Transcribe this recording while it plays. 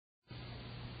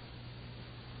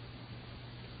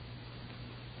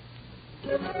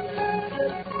Live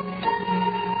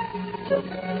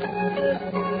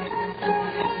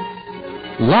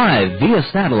via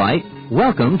satellite,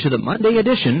 welcome to the Monday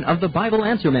edition of the Bible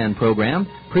Answer Man program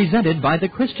presented by the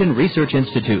Christian Research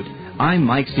Institute. I'm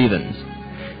Mike Stevens.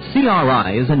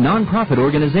 CRI is a non-profit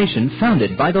organization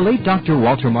founded by the late Dr.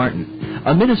 Walter Martin,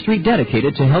 a ministry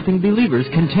dedicated to helping believers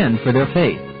contend for their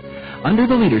faith. Under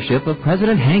the leadership of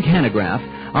President Hank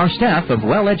Hanegraaff, our staff of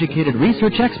well-educated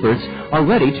research experts are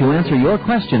ready to answer your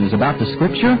questions about the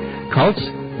Scripture, cults,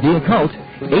 the occult,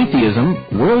 atheism,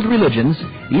 world religions,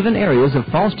 even areas of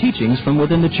false teachings from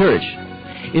within the church.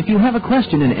 If you have a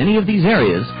question in any of these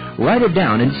areas, write it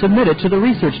down and submit it to the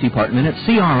research department at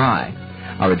CRI.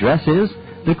 Our address is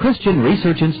the Christian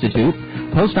Research Institute,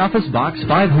 Post Office Box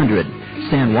 500,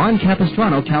 San Juan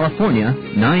Capistrano, California,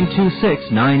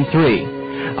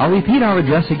 92693. I'll repeat our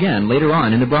address again later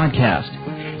on in the broadcast.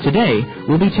 Today,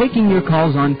 we'll be taking your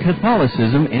calls on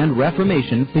Catholicism and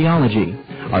Reformation theology.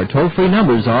 Our toll-free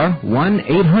numbers are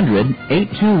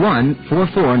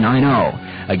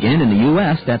 1-800-821-4490. Again, in the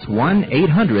U.S., that's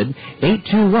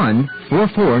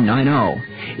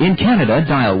 1-800-821-4490. In Canada,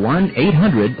 dial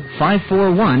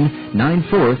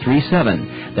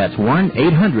 1-800-541-9437. That's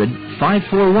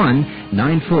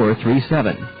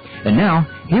 1-800-541-9437. And now,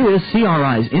 here is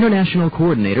CRI's International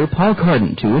Coordinator, Paul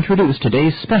Carden, to introduce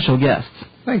today's special guests.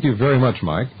 Thank you very much,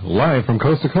 Mike. Live from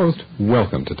coast to coast,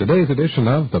 welcome to today's edition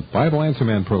of the Bible Answer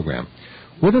Man program.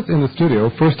 With us in the studio,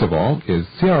 first of all, is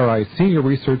CRI Senior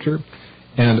Researcher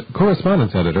and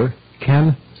Correspondence Editor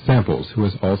Ken Samples, who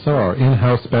is also our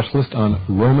in-house specialist on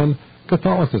Roman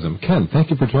Catholicism. Ken, thank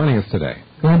you for joining us today.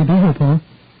 Glad to be here, Paul.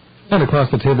 And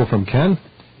across the table from Ken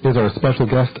is our special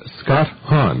guest, Scott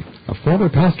Hahn, a former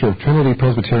pastor of Trinity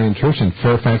Presbyterian Church in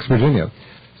Fairfax, Virginia.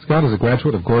 Scott is a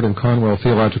graduate of Gordon Conwell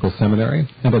Theological Seminary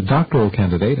and a doctoral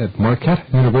candidate at Marquette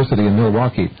University in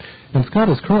Milwaukee. And Scott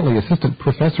is currently Assistant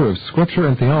Professor of Scripture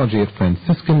and Theology at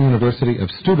Franciscan University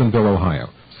of Steubenville, Ohio.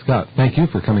 Scott, thank you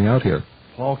for coming out here.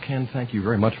 Paul, Ken, thank you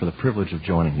very much for the privilege of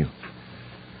joining you.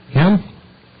 Ken,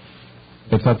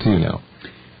 it's up to you now.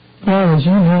 Well, as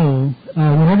you know,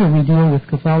 whenever we deal with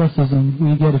Catholicism,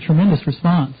 we get a tremendous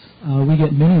response. We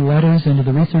get many letters into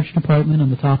the research department on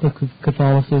the topic of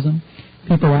Catholicism,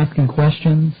 people asking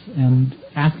questions and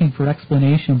asking for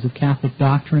explanations of Catholic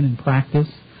doctrine and practice.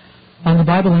 On the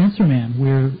Bible Answer Man,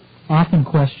 we're often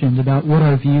questioned about what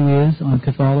our view is on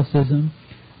Catholicism,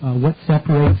 what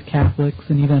separates Catholics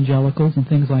and evangelicals and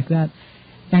things like that.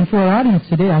 And for our audience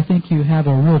today, I think you have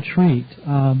a real treat.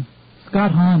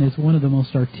 Scott Hahn is one of the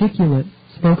most articulate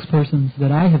spokespersons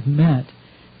that I have met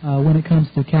when it comes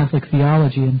to Catholic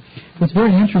theology. And what's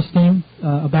very interesting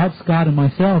about Scott and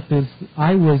myself is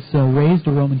I was raised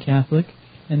a Roman Catholic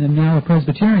and am now a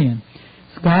Presbyterian.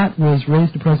 Scott was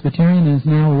raised a Presbyterian and is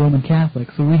now a Roman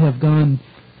Catholic. So we have gone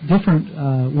different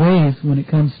ways when it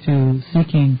comes to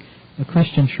seeking a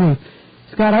Christian truth.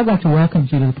 Scott, I'd like to welcome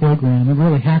you to the program. I'm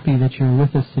really happy that you're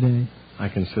with us today. I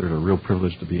consider it a real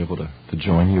privilege to be able to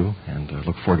join you and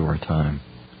look forward to our time.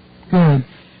 Good.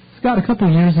 Scott, a couple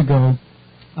of years ago,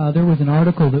 there was an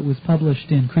article that was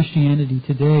published in Christianity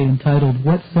Today entitled,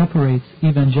 What Separates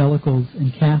Evangelicals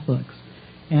and Catholics?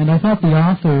 And I thought the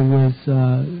author was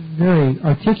very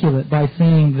articulate by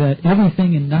saying that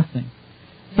everything and nothing.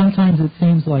 Sometimes it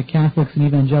seems like Catholics and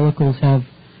evangelicals have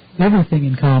everything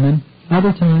in common.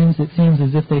 Other times it seems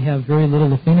as if they have very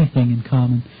little, if anything, in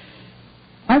common.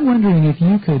 I'm wondering if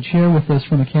you could share with us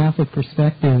from a Catholic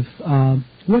perspective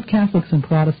what Catholics and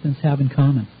Protestants have in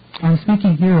common. I'm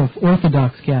speaking here of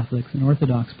Orthodox Catholics and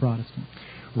Orthodox Protestants.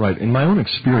 Right. In my own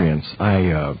experience,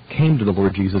 I came to the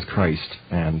Lord Jesus Christ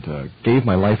and gave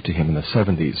my life to Him in the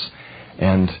 70s.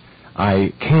 And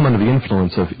I came under the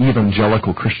influence of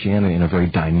evangelical Christianity in a very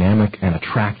dynamic and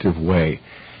attractive way.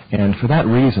 And for that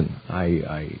reason,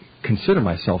 I consider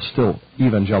myself still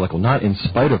evangelical, not in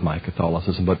spite of my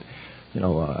Catholicism, but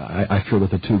I feel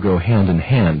that the two go hand in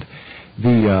hand.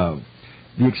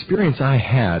 The experience I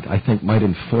had, I think, might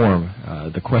inform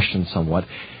the question somewhat.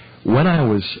 When I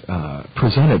was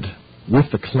presented with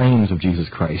the claims of Jesus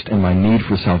Christ and my need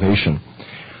for salvation,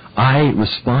 I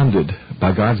responded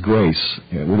by God's grace,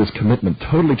 with His commitment,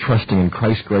 totally trusting in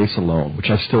Christ's grace alone, which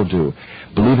I still do,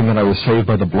 believing that I was saved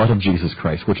by the blood of Jesus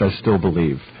Christ, which I still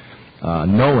believe,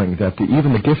 knowing that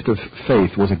even the gift of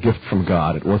faith was a gift from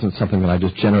God. It wasn't something that I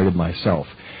just generated myself.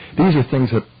 These are things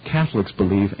that Catholics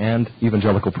believe and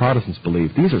evangelical Protestants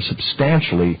believe. This is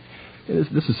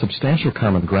substantial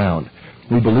common ground.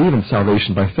 We believe in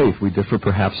salvation by faith. We differ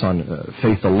perhaps on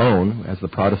faith alone. As the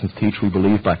Protestants teach,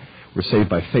 we're saved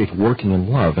by faith, working in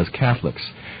love as Catholics.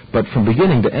 But from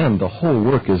beginning to end, the whole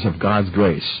work is of God's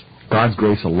grace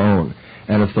alone.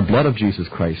 and it's the blood of Jesus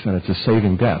Christ, and it's His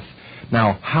saving death.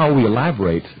 Now, how we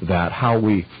elaborate that, how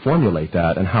we formulate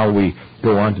that, and how we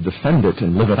go on to defend it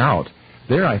and live it out,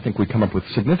 there I think we come up with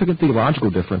significant theological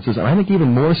differences, and I think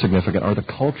even more significant are the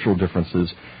cultural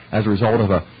differences as a result of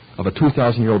a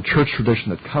 2,000-year-old church tradition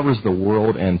that covers the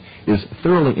world and is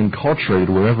thoroughly enculturated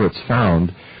wherever it's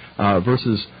found,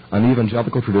 versus an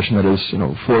evangelical tradition that is,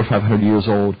 400 or 500 years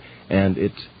old, and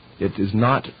it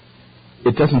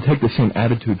doesn't take the same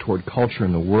attitude toward culture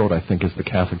in the world, I think, as the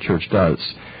Catholic Church does.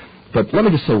 But let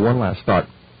me just say one last thought,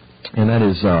 and that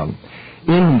is,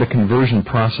 in the conversion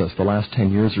process, the last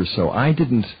 10 years or so, I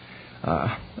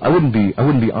wouldn't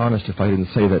be honest if I didn't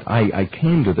say that I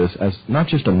came to this as not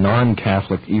just a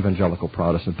non-Catholic evangelical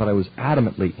Protestant, but I was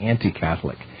adamantly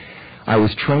anti-Catholic. I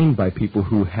was trained by people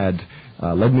who had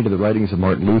led me to the writings of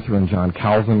Martin Luther and John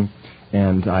Calvin,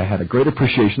 and I had a great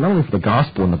appreciation not only for the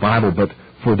gospel and the Bible, but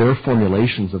for their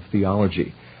formulations of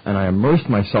theology. And I immersed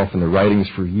myself in the writings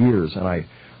for years, and I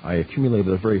accumulated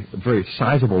a very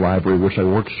sizable library, which I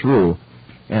worked through.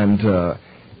 And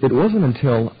it wasn't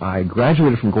until I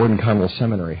graduated from Gordon Conwell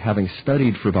Seminary, having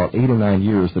studied for about 8 or 9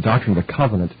 years the doctrine of the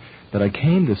covenant, that I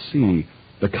came to see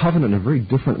the covenant in a very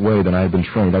different way than I had been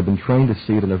trained. I'd been trained to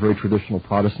see it in a very traditional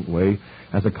Protestant way,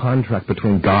 as a contract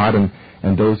between God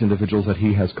and those individuals that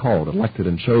He has called, elected,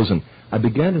 and chosen. I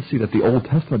began to see that the Old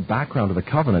Testament background of the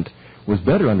covenant was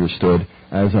better understood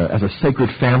as a sacred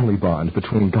family bond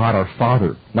between God our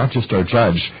Father, not just our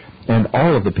judge, and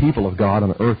all of the people of God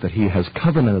on earth that He has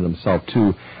covenanted Himself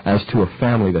to as to a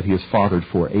family that He has fathered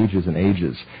for ages and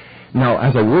ages. Now,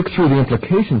 as I work through the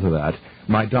implications of that,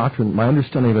 my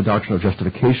understanding of the doctrine of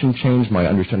justification changed, my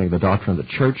understanding of the doctrine of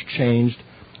the church changed.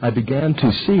 I began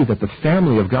to see that the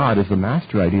family of God is the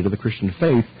master idea of the Christian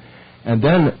faith, and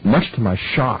then, much to my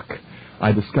shock,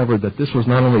 I discovered that this was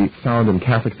not only found in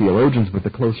Catholic theologians, but the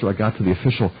closer I got to the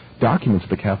official documents of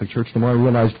the Catholic Church, the more I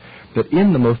realized that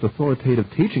in the most authoritative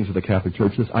teachings of the Catholic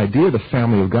Church, this idea of the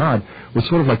family of God was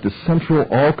sort of like the central,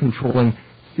 all-controlling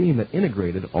theme that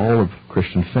integrated all of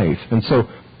Christian faith. And so,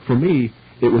 for me,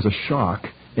 it was a shock,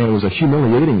 and it was a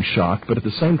humiliating shock, but at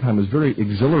the same time it was very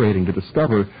exhilarating to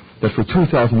discover that for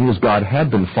 2,000 years God had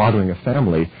been fathering a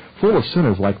family full of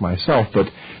sinners like myself, but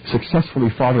successfully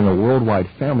fathering a worldwide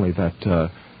family that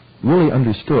really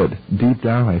understood deep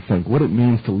down, I think, what it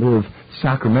means to live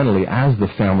sacramentally as the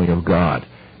family of God.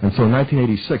 And so in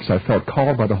 1986, I felt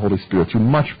called by the Holy Spirit through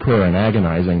much prayer and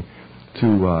agonizing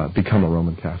to become a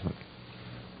Roman Catholic.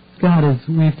 Scott, as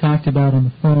we've talked about on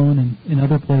the phone and in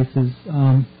other places,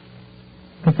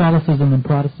 Catholicism and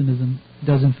Protestantism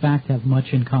does in fact have much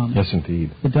in common. Yes,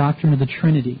 indeed. The doctrine of the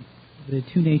Trinity, the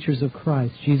two natures of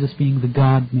Christ, Jesus being the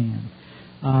God-man,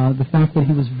 the fact that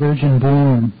He was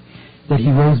virgin-born, that He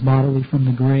rose bodily from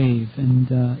the grave,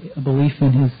 and a belief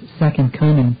in His second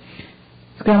coming.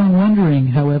 Scott, I'm wondering,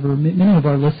 however, many of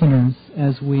our listeners,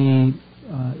 as we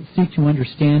seek to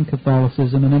understand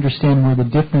Catholicism and understand where the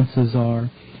differences are,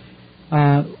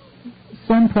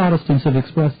 some Protestants have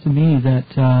expressed to me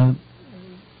that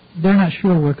they're not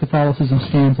sure where Catholicism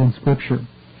stands on Scripture.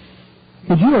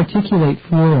 Could you articulate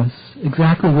for us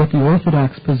exactly what the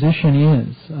Orthodox position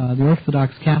is, the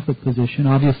Orthodox Catholic position?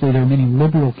 Obviously, there are many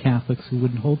liberal Catholics who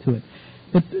wouldn't hold to it.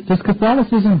 But does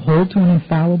Catholicism hold to an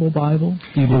infallible Bible?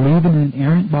 Do you believe in an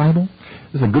inerrant Bible?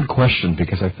 This is a good question,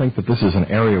 because I think that this is an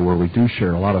area where we do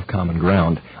share a lot of common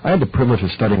ground. I had the privilege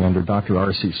of studying under Dr.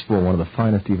 R.C. Sproul, one of the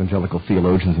finest evangelical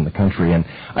theologians in the country, and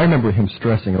I remember him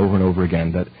stressing over and over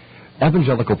again that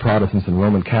evangelical Protestants and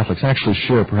Roman Catholics actually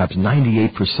share perhaps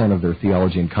 98% of their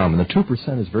theology in common. The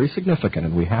 2% is very significant,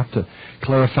 and we have to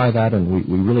clarify that, and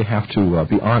we really have to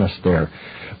be honest there.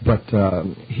 But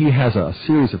he has a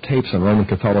series of tapes on Roman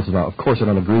Catholicism. Of course, I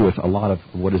don't agree with a lot of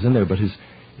what is in there, but his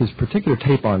particular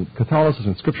tape on Catholicism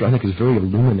and Scripture, I think, is very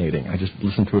illuminating. I just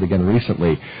listened to it again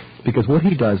recently, because what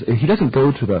he does, he doesn't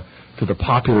go to the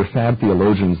popular fad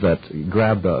theologians that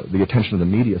grab the attention of the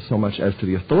media so much as to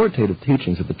the authoritative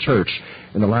teachings of the Church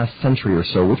in the last century or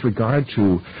so with regard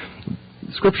to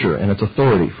Scripture and its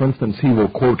authority. For instance, he will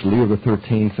quote Leo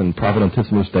XIII and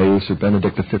Providentissimus Deus or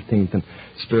Benedict XV and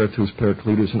Spiritus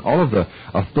Paracletus and all of the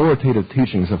authoritative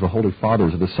teachings of the Holy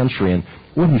Fathers of the century. And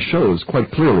what he shows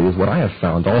quite clearly is what I have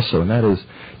found also, and that is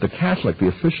the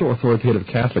official authoritative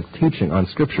Catholic teaching on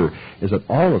Scripture is that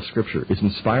all of Scripture is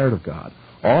inspired of God.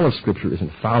 All of Scripture is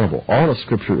infallible. All of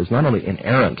Scripture is not only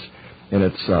inerrant in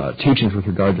its teachings with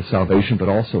regard to salvation, but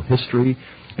also history,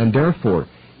 and therefore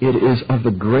it is of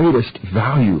the greatest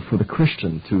value for the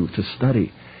Christian to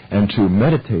study and to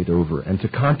meditate over and to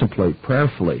contemplate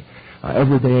prayerfully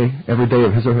every day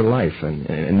of his or her life. And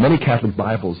in many Catholic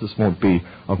Bibles, this won't be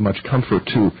of much comfort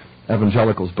to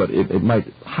evangelicals, but it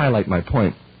might highlight my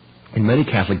point. In many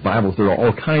Catholic Bibles, there are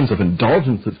all kinds of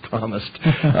indulgences promised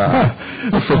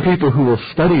for people who will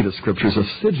study the Scriptures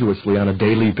assiduously on a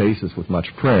daily basis with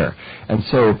much prayer. And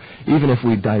so, even if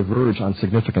we diverge on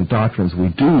significant doctrines, we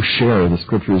do share the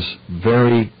Scriptures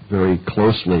very, very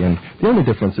closely. And the only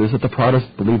difference is that the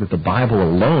Protestants believe that the Bible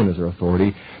alone is their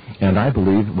authority, and I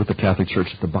believe with the Catholic Church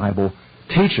that the Bible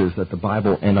teaches that the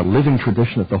Bible and a living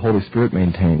tradition that the Holy Spirit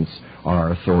maintains are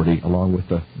our authority, along with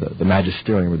the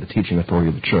magisterium or the teaching authority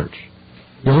of the Church.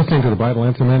 You're listening to the Bible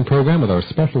Answer Man program with our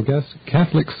special guest,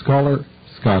 Catholic scholar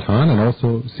Scott Hahn, and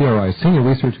also CRI Senior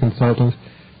Research Consultant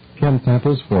Ken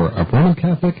Samples for a Roman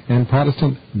Catholic and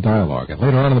Protestant dialogue. And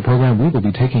later on in the program, we will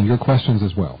be taking your questions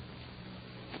as well.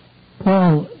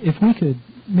 Paul, if we could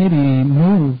maybe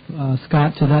move,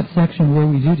 Scott, to that section where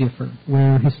we do differ,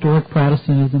 where historic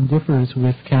Protestantism differs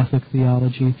with Catholic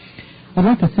theology. I'd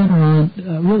like to center on,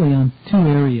 really on two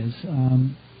areas.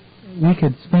 We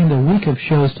could spend a week of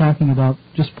shows talking about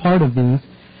just part of these.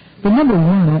 But number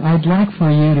one, I'd like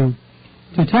for you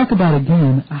to talk about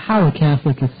again how a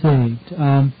Catholic is saved.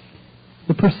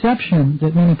 The perception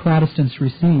that many Protestants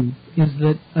receive is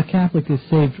that a Catholic is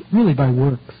saved really by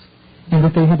works, and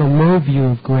that they have a low view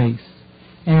of grace.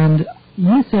 And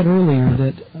you said earlier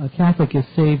that a Catholic is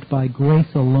saved by grace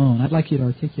alone. I'd like you to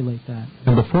articulate that.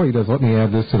 And before he does, let me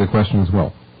add this to the question as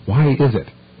well. Why is it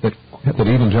that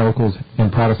evangelicals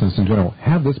and Protestants in general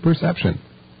have this perception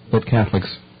that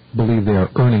Catholics believe they are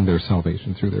earning their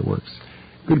salvation through their works?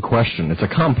 Good question. It's a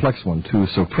complex one, too,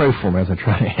 so pray for me as I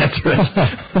try to answer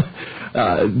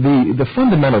it. The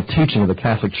fundamental teaching of the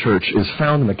Catholic Church is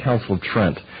found in the Council of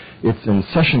Trent. It's in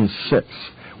Session 6,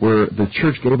 where the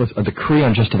Church gave us a decree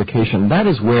on justification. That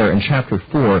is where, in Chapter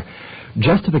 4,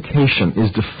 justification is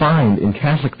defined in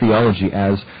Catholic theology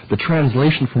as the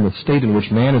translation from the state in which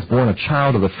man is born a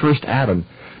child of the first Adam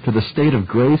to the state of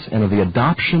grace and of the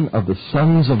adoption of the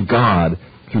sons of God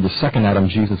through the second Adam,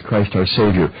 Jesus Christ our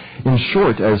Savior. In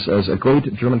short, as a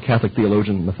great German Catholic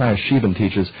theologian, Matthias Schieben,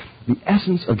 teaches, the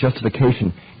essence of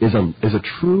justification is a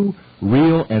true,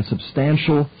 real, and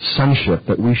substantial sonship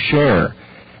that we share.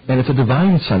 And it's a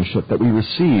divine sonship that we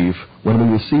receive when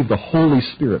we receive the Holy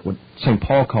Spirit, what St.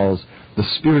 Paul calls the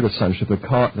spirit of sonship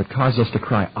that causes us to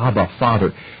cry, Abba,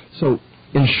 Father. So,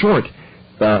 in short,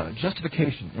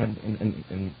 justification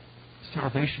and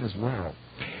salvation as well.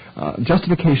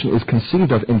 Justification is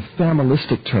conceived of in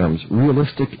familistic terms,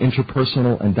 realistic,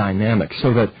 interpersonal, and dynamic,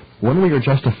 so that when we are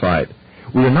justified,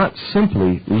 we are not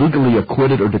simply legally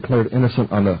acquitted or declared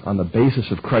innocent on the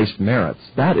basis of Christ's merits.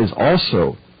 That is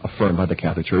also affirmed by the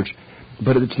Catholic Church,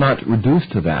 but it's not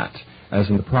reduced to that, as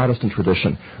in the Protestant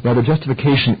tradition. Rather,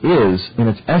 justification is, in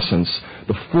its essence,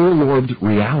 the full-orbed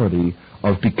reality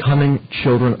of becoming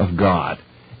children of God.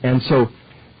 And so,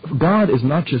 God is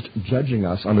not just judging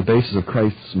us on the basis of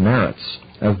Christ's merits,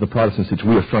 as the Protestants teach,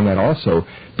 we affirm that also,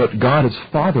 but God is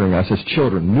fathering us as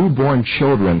children, newborn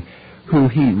children, who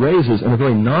He raises in a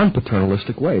very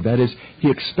non-paternalistic way. That is,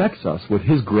 He expects us with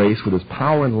His grace, with His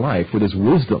power and life, with His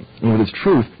wisdom, and with His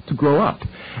truth to grow up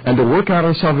and to work out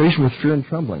our salvation with fear and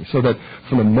trembling, so that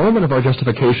from the moment of our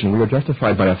justification, we are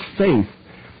justified by a faith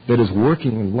that is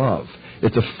working in love.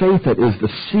 It's a faith that is the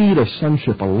seed of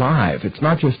sonship alive. It's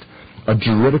not just a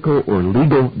juridical or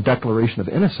legal declaration of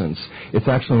innocence. It's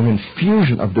actually an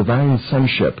infusion of divine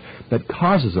sonship that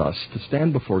causes us to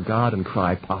stand before God and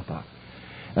cry, Papa.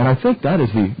 And I think that is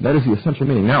the essential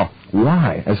meaning. Now,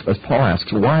 why, as Paul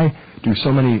asks, why do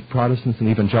so many Protestants and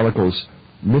evangelicals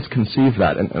misconceive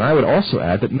that? And I would also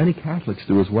add that many Catholics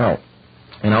do as well.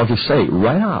 And I'll just say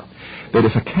right out that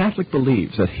if a Catholic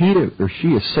believes that he or she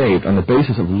is saved on the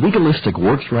basis of legalistic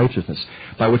works righteousness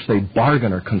by which they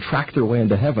bargain or contract their way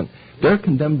into heaven, they're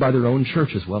condemned by their own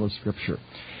church as well as Scripture.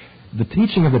 The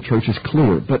teaching of the Church is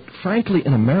clear, but frankly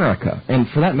in America, and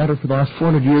for that matter for the last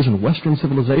 400 years in Western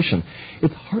civilization,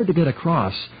 it's hard to get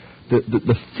across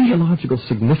the theological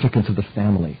significance of the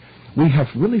family. We have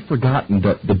really forgotten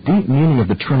the deep meaning of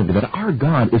the Trinity, that our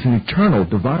God is an eternal,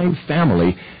 divine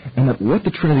family, and that what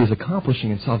the Trinity is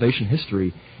accomplishing in salvation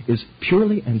history is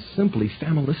purely and simply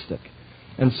familistic.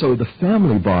 And so the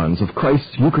family bonds of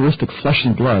Christ's Eucharistic flesh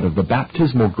and blood, of the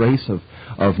baptismal grace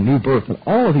of new birth, and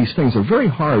all of these things are very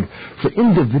hard for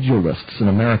individualists in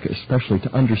America especially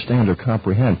to understand or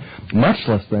comprehend, much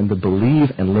less than to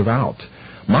believe and live out.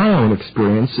 My own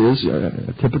experience is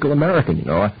a typical American,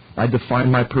 I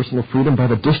define my personal freedom by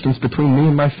the distance between me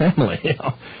and my family,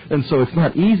 And so it's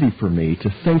not easy for me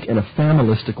to think in a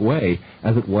familistic way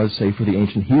as it was, say, for the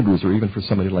ancient Hebrews or even for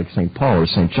somebody like St. Paul or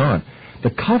St. John. The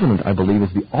covenant, I believe,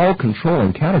 is the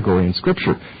all-controlling category in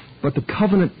Scripture. But the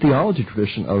covenant theology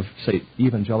tradition of, say,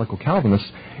 evangelical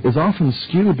Calvinists is often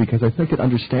skewed because I think it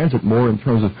understands it more in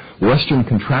terms of Western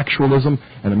contractualism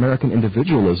and American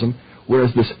individualism,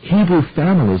 whereas this Hebrew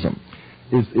familism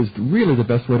is really the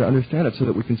best way to understand it, so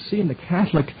that we can see in the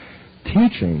Catholic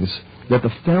teachings that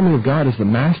the family of God is the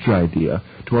master idea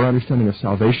to our understanding of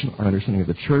salvation, our understanding of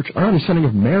the church, our understanding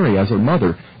of Mary as a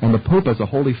mother, and the Pope as a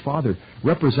holy father,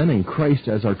 representing Christ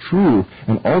as our true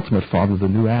and ultimate father, the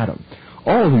new Adam.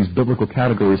 All of these biblical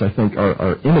categories, I think,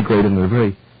 are integrated in a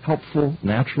very helpful,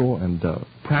 natural, and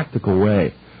practical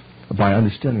way by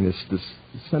understanding this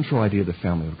central idea of the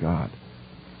family of God.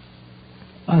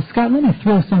 Scott, let me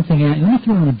throw something at you. Let me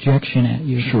throw an objection at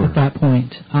you at that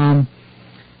point.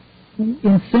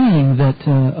 In saying that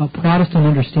a Protestant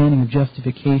understanding of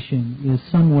justification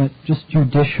is somewhat just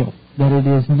judicial, that it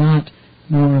is not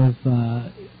more of,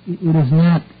 it is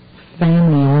not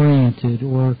family-oriented,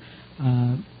 or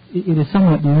it is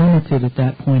somewhat limited at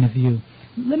that point of view.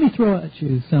 Let me throw at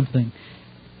you something.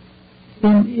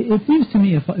 And it seems to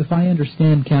me, if I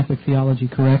understand Catholic theology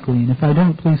correctly, and if I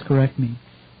don't, please correct me,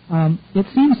 it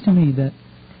seems to me that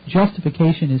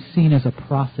justification is seen as a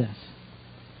process.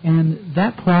 And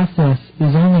that process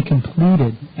is only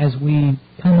completed as we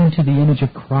come into the image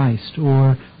of Christ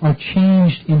or are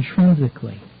changed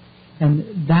intrinsically.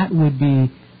 And that would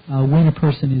be when a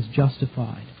person is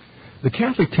justified. The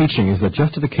Catholic teaching is that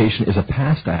justification is a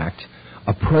past act,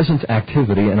 a present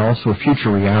activity, and also a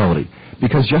future reality.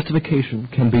 Because justification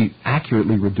can be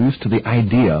accurately reduced to the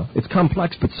idea, it's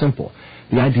complex but simple,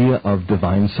 the idea of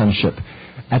divine sonship.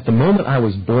 At the moment I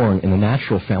was born in a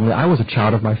natural family, I was a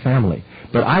child of my family.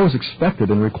 But I was expected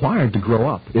and required to grow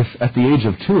up. If at the age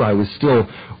of 2 I was still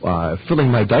filling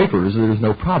my diapers, there was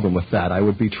no problem with that. I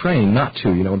would be trained not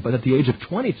to, But at the age of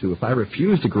 22, if I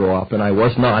refused to grow up and I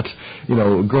was not,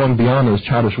 growing beyond those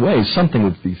childish ways, something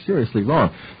would be seriously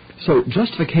wrong. So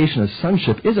justification as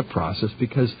sonship is a process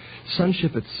because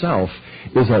sonship itself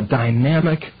is a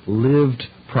dynamic, lived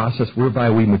process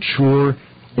whereby we mature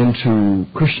into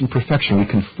Christian perfection. We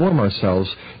conform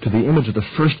ourselves to the image of the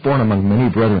firstborn among many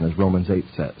brethren, as Romans 8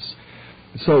 says.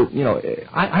 So,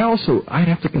 I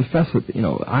have to confess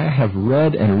that, I have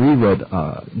read and reread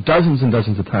dozens and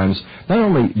dozens of times, not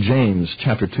only James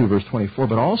chapter 2, verse 24,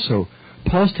 but also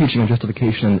Paul's teaching on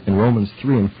justification in Romans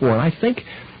 3 and 4. And I think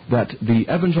that the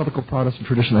evangelical Protestant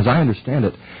tradition, as I understand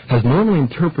it, has normally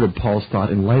interpreted Paul's thought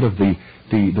in light of the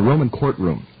Roman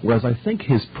courtroom, whereas I think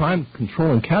his prime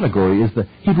controlling category is the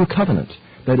Hebrew covenant,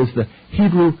 that is the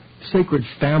Hebrew sacred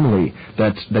family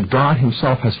that God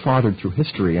himself has fathered through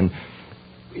history. And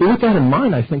with that in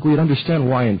mind, I think we'd understand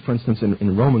why, for instance,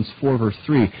 in Romans 4, verse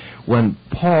 3, when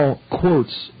Paul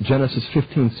quotes Genesis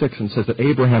 15:6 and says that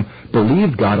Abraham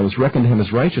believed God and was reckoned to him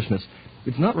as righteousness,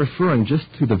 it's not referring just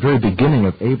to the very beginning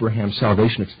of Abraham's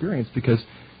salvation experience, because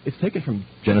it's taken from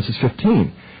Genesis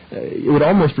 15. It would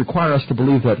almost require us to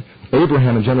believe that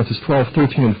Abraham in Genesis 12,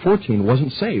 13, and 14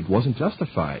 wasn't saved, wasn't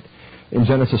justified. In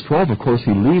Genesis 12, of course,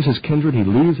 he leaves his kindred, he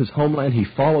leaves his homeland, he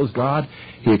follows God,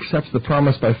 he accepts the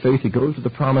promise by faith, he goes to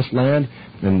the promised land.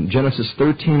 In Genesis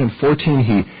 13 and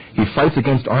 14, he fights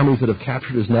against armies that have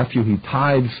captured his nephew, he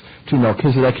tithes to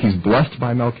Melchizedek, he's blessed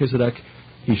by Melchizedek.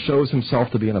 He shows himself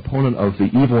to be an opponent of the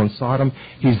evil in Sodom.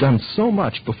 He's done so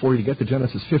much before you get to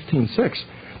Genesis 15:6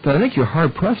 that I think you're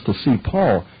hard-pressed to see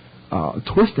Paul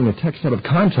twisting a text out of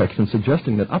context and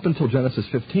suggesting that up until Genesis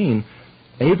 15,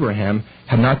 Abraham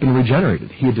had not been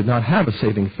regenerated. He did not have a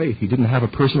saving faith. He didn't have a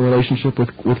personal relationship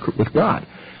with God.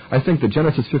 I think that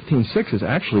Genesis 15:6 is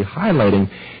actually highlighting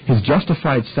his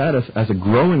justified status as a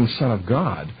growing son of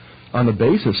God on the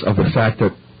basis of the fact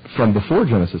that from before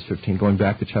Genesis 15, going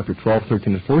back to chapter 12,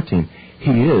 13, and 14,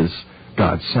 he is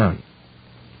God's son.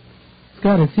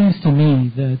 Scott, it seems to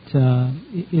me that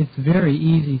it's very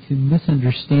easy to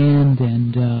misunderstand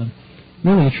and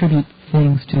really attribute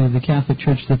things to the Catholic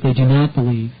Church that they do not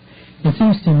believe. It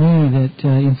seems to me that,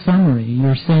 in summary,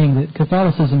 you're saying that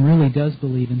Catholicism really does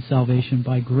believe in salvation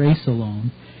by grace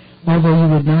alone, although you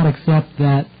would not accept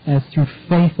that as through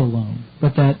faith alone,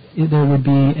 but that there would be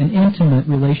an intimate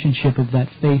relationship of that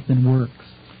faith and works.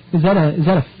 Is that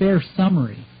a fair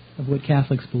summary of what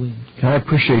Catholics believe? I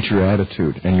appreciate your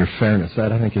attitude and your fairness.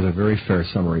 That, I think, is a very fair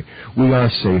summary. We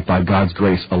are saved by God's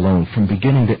grace alone, from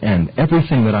beginning to end.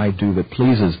 Everything that I do that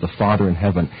pleases the Father in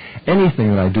heaven, anything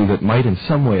that I do that might in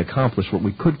some way accomplish what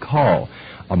we could call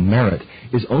a merit,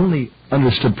 is only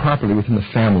understood properly within the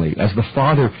family. As the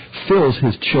Father fills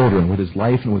his children with his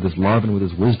life and with his love and with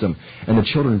his wisdom, and the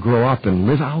children grow up and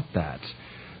live out that,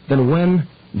 then when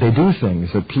they do things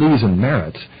that please and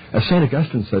merit, as St.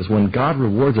 Augustine says, when God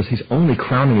rewards us, he's only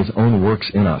crowning his own works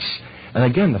in us. And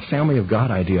again, the family of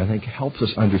God idea, I think, helps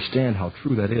us understand how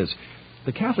true that is.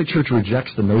 The Catholic Church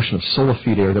rejects the notion of sola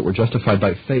fide, that we're justified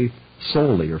by faith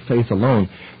solely or faith alone,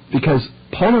 because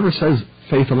Paul never says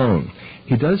faith alone.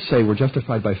 He does say we're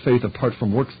justified by faith apart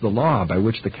from works of the law, by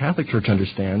which the Catholic Church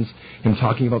understands him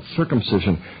talking about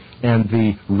circumcision and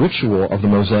the ritual of the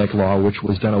Mosaic law, which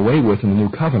was done away with in the New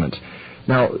Covenant.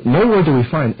 Now, nowhere do we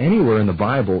find anywhere in the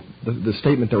Bible the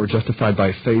statement that we're justified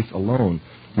by faith alone.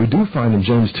 We do find in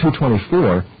James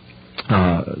 2:24,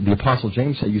 the Apostle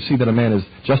James said, you see that a man is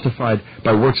justified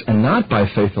by works and not by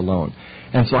faith alone.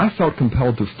 And so I felt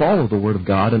compelled to follow the Word of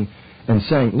God and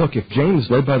saying, look, if James,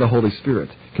 led by the Holy Spirit,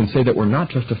 can say that we're not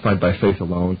justified by faith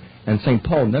alone, and St.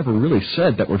 Paul never really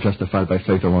said that we're justified by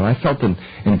faith alone, I felt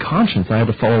in conscience I had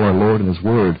to follow our Lord and His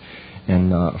Word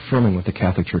in affirming what the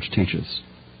Catholic Church teaches.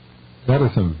 That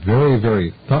is some very,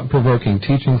 very thought-provoking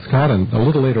teaching, Scott, and a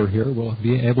little later here we'll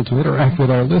be able to interact with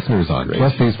our listeners on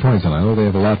just these points, and I know they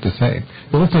have a lot to say.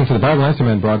 You're listening to the Bible Answer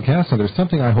Man broadcast, and there's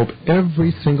something I hope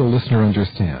every single listener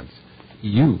understands.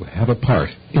 You have a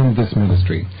part in this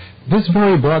ministry. This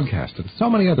very broadcast and so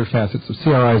many other facets of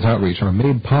CRI's outreach are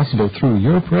made possible through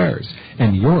your prayers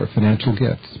and your financial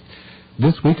gifts.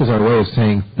 This week is our way of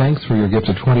saying thanks for your gift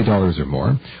of $20 or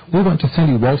more. We want to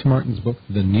send you Walter Martin's book,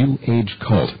 The New Age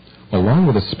Cult, along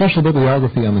with a special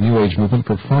bibliography on the New Age movement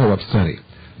for follow-up study.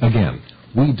 Again,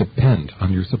 we depend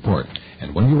on your support.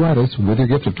 And when you write us with your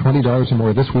gift of $20 or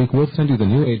more this week, we'll send you the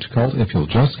New Age Cult if you'll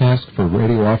just ask for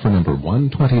radio offer number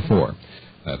 124.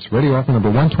 That's radio offer number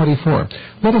 124.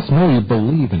 Let us know you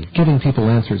believe in giving people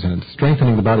answers and in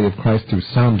strengthening the body of Christ through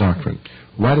sound doctrine.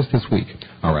 Write us this week.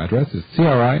 Our address is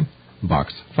CRI,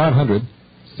 Box 500,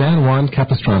 San Juan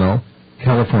Capistrano,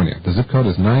 California. The zip code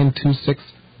is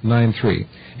 92693.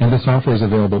 And this offer is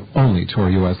available only to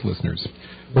our U.S. listeners.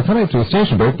 We're coming up to a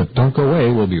station break, but don't go away.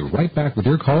 We'll be right back with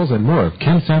your calls and more of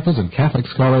Ken Samples and Catholic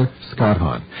scholar Scott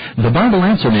Hahn. The Bible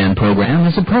Answer Man program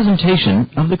is a presentation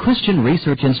of the Christian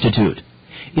Research Institute.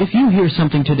 If you hear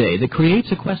something today that creates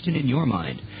a question in your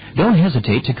mind, don't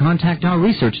hesitate to contact our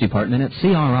research department at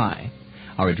CRI.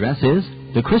 Our address is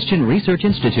the Christian Research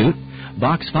Institute,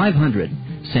 Box 500,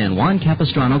 San Juan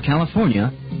Capistrano,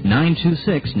 California,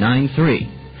 92693.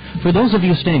 For those of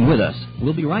you staying with us,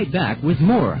 we'll be right back with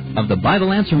more of the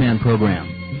Bible Answer Man program.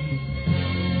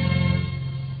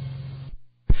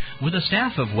 With a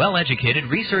staff of well-educated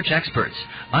research experts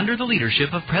under the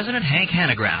leadership of President Hank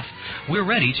Hanegraaff, we're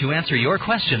ready to answer your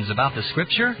questions about the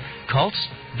Scripture, cults,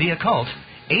 the occult,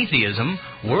 atheism,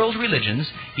 world religions,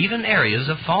 even areas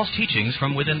of false teachings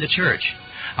from within the Church.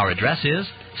 Our address is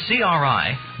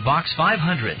CRI, Box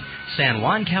 500, San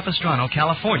Juan Capistrano,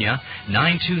 California,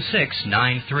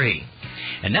 92693.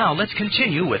 And now let's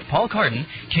continue with Paul Carden,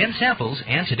 Ken Samples,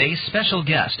 and today's special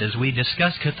guest as we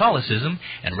discuss Catholicism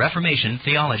and Reformation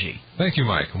theology. Thank you,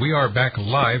 Mike. We are back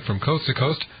live from coast to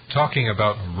coast talking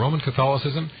about Roman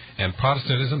Catholicism and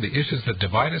Protestantism, the issues that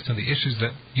divide us and the issues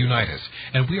that unite us.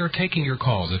 And we are taking your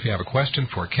calls. If you have a question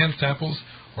for Ken Samples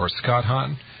or Scott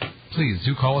Hahn, please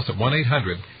do call us at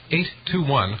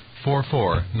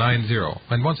 1-800-821-4490.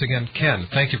 And once again, Ken,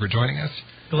 thank you for joining us.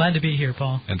 Glad to be here,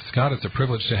 Paul. And Scott, it's a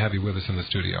privilege to have you with us in the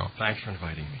studio. Thanks for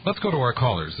inviting me. Let's go to our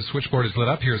callers. The switchboard is lit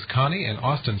up. Here's Connie in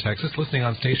Austin, Texas, listening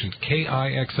on station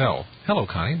KIXL. Hello,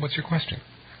 Connie. What's your question?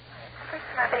 First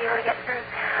time I've been able to get through.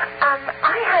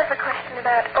 I have a question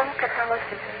about old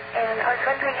Catholicism, and I was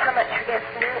wondering how much you guys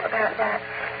knew about that,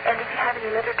 and if you have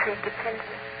any literature that depends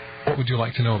on it. What would you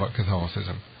like to know about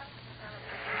Catholicism?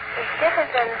 It's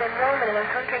different than Roman, and I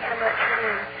was wondering how much you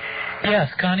knew.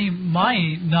 Yes, Connie,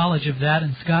 my knowledge of that,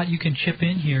 and Scott, you can chip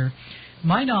in here,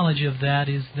 my knowledge of that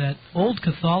is that Old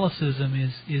Catholicism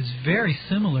is very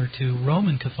similar to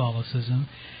Roman Catholicism.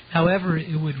 However,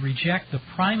 it would reject the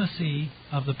primacy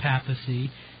of the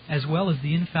papacy as well as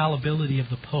the infallibility of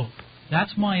the Pope.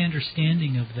 That's my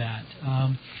understanding of that.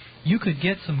 You could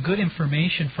get some good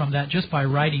information from that just by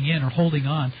writing in or holding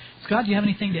on. Scott, do you have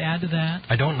anything to add to that?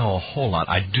 I don't know a whole lot.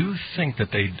 I do think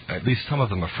that they, at least some of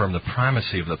them, affirm the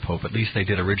primacy of the Pope. At least they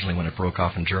did originally when it broke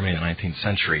off in Germany in the 19th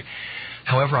century.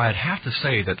 However, I'd have to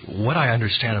say that what I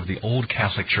understand of the old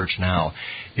Catholic Church now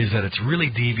is that it's really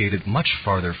deviated much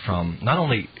farther from not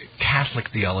only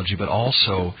Catholic theology, but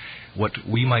also what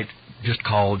we might just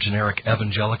call generic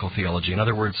evangelical theology. In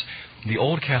other words, the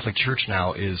old Catholic Church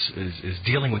now is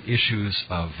dealing with issues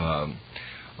of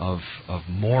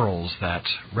morals that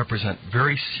represent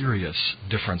very serious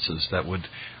differences that would,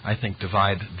 I think,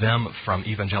 divide them from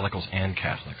evangelicals and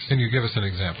Catholics. Can you give us an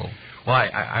example? Well,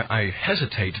 I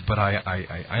hesitate, but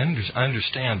I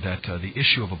understand that the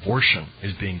issue of abortion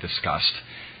is being discussed.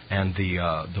 and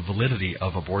the validity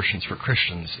of abortions for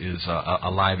Christians is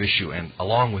a live issue, and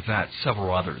along with that,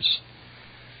 several others.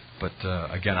 But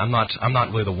again, I'm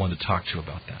not really the one to talk to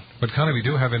about that. But Connie, we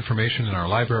do have information in our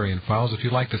library and files. If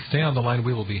you'd like to stay on the line,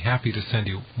 we will be happy to send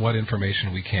you what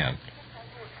information we can.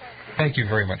 Thank you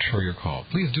very much for your call.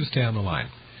 Please do stay on the line.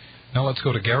 Now let's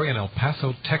go to Gary in El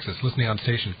Paso, Texas, listening on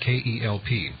station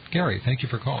KELP. Gary, thank you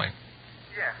for calling.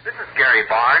 Yes, this is Gary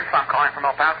Barnes. I'm calling from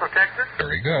El Paso, Texas.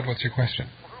 Very good. What's your question?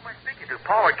 Well, who am I speaking to,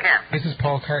 Paul or Ken? This is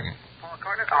Paul Carton. Paul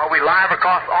Carton. Are we live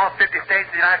across all 50 states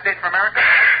of the United States of America?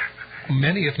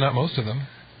 Many, if not most of them.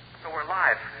 So we're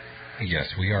live. Yes,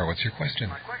 we are. What's your question?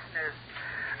 My question is,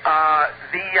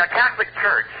 the Catholic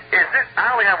Church,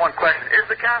 I only have one question. Is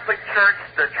the Catholic Church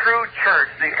the true church,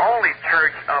 the only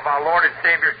church of our Lord and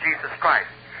Savior Jesus Christ?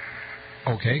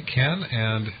 Okay, Ken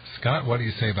and Scott, what do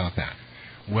you say about that?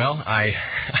 Well,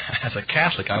 as a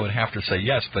Catholic, I would have to say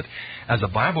yes, but as a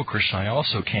Bible Christian, I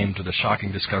also came to the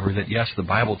shocking discovery that, yes, the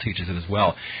Bible teaches it as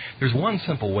well. There's one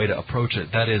simple way to approach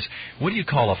it. That is, what do you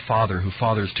call a father who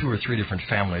fathers 2 or 3 different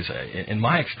families? In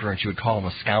my experience, you would call him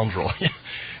a scoundrel.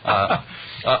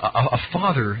 A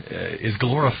father is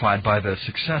glorified by the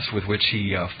success with which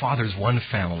he fathers one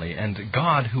family, and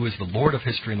God, who is the Lord of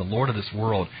history and the Lord of this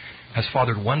world, has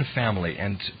fathered one family,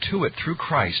 and to it, through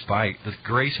Christ, by the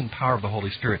grace and power of the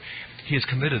Holy Spirit, He has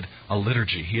committed a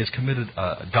liturgy, He has committed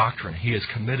a doctrine, He has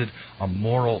committed a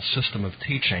moral system of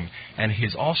teaching, and He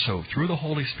has also, through the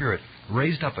Holy Spirit,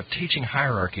 raised up a teaching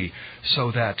hierarchy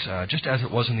so that, just as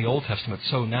it was in the Old Testament,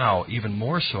 so now, even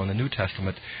more so in the New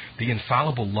Testament, the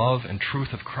infallible love and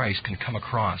truth of Christ can come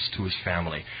across to His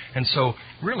family. And so,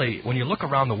 really, when you look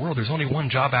around the world, there's only one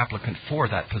job applicant for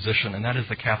that position, and that is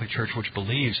the Catholic Church, which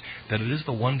believes that it is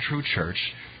the one true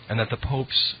church, and that the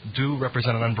popes do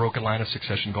represent an unbroken line of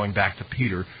succession going back to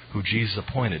Peter, who Jesus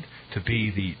appointed to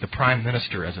be the prime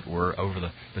minister, as it were, over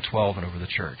the 12 and over the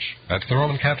church. That's the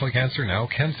Roman Catholic answer. Now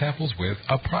Ken Samples with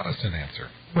a Protestant answer.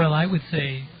 Well, I would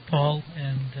say, Paul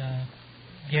and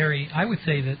Gary, I would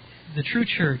say that the true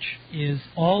church is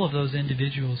all of those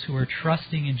individuals who are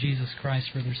trusting in Jesus Christ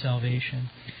for their salvation.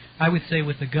 I would say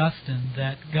with Augustine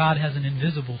that God has an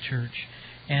invisible church.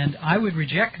 And I would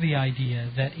reject the idea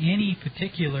that any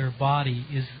particular body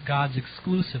is God's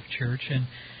exclusive church. And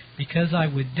because I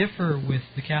would differ with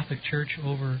the Catholic Church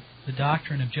over the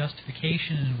doctrine of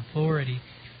justification and authority,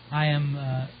 I am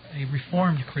a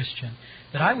Reformed Christian.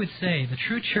 But I would say the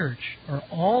true church are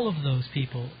all of those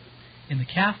people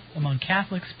among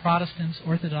Catholics, Protestants,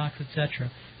 Orthodox, etc.,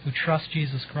 who trust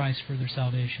Jesus Christ for their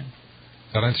salvation.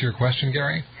 Does that answer your question,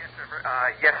 Gary?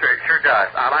 Yes, sir, it sure does.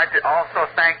 I'd like to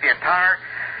also thank the entire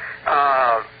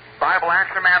Bible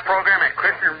Answer Man program and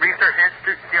Christian Research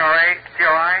Institute,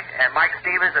 CRI, and Mike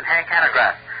Stevens and Hank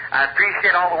Hanegraaff. I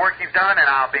appreciate all the work you've done, and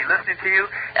I'll be listening to you,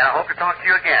 and I hope to talk to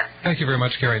you again. Thank you very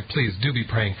much, Gary. Please do be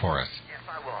praying for us. Yes,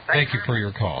 I will. Thank you for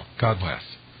your call. God bless.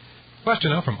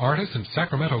 Question now from Artis in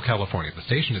Sacramento, California. The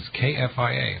station is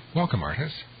KFIA. Welcome,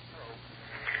 Artis.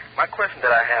 My question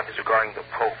that I have is regarding the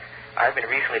Pope. I've been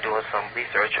recently doing some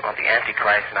research on the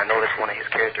Antichrist, and I noticed one of his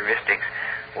characteristics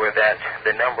were that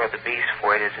the number of the beast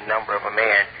for it is the number of a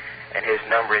man, and his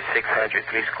number is 666.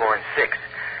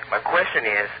 My question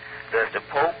is, does the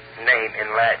Pope name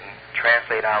in Latin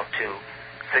translate out to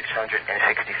 666?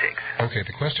 Okay,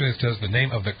 the question is, does the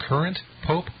name of the current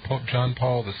Pope, Pope John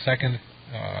Paul II,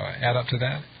 add up to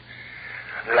that?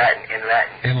 In Latin.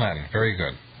 In Latin, very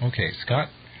good. Okay, Scott?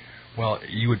 Well,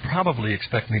 you would probably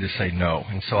expect me to say no,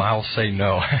 and so I'll say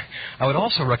no. I would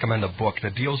also recommend a book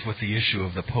that deals with the issue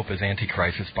of the Pope as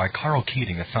Antichrist. It's by Carl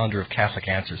Keating, the founder of Catholic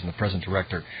Answers and the present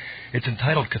director. It's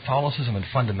entitled Catholicism and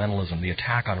Fundamentalism, The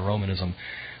Attack on Romanism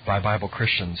by Bible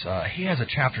Christians. He has a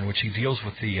chapter in which he deals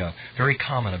with the very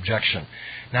common objection.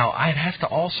 Now, I'd have to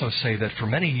also say that for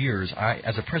many years,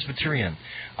 as a Presbyterian,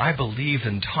 I believed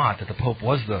and taught that the Pope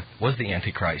was the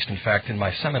Antichrist. In fact, in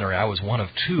my seminary, I was one of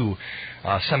 2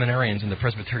 seminarians in the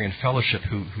Presbyterian Fellowship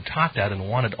who taught that and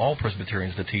wanted all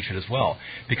Presbyterians to teach it as well,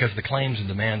 because the claims and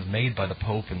demands made by the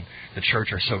Pope and the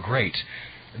Church are so great.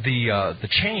 The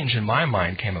change in my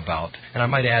mind came about, and I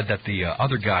might add that the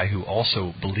other guy who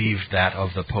also believed that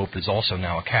of the Pope is also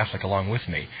now a Catholic along with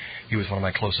me. He was one of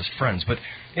my closest friends. But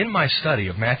in my study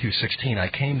of Matthew 16, I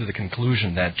came to the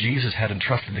conclusion that Jesus had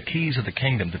entrusted the keys of the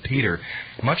kingdom to Peter,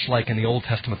 much like in the Old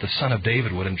Testament the son of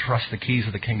David would entrust the keys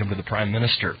of the kingdom to the prime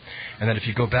minister. And that if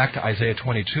you go back to Isaiah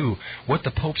 22, what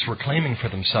the popes were claiming for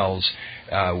themselves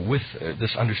with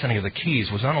this understanding of the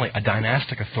keys was not only a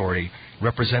dynastic authority,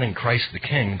 representing Christ the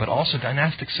King, but also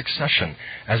dynastic succession,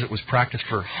 as it was practiced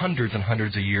for hundreds and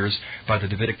hundreds of years by the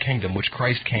Davidic kingdom, which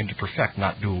Christ came to perfect,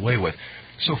 not do away with.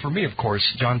 So for me, of course,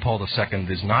 John Paul II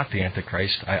is not the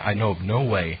Antichrist. I know of no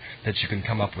way that you can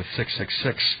come up with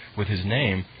 666 with his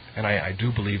name, and I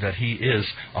do believe that he is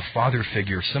a father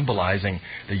figure symbolizing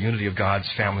the unity of God's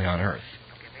family on earth.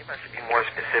 Okay, maybe I should be more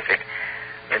specific.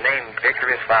 The name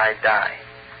Victorious Vi Die.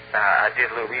 I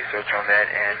did a little research on that,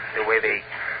 and the way they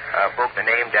broke the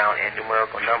name down in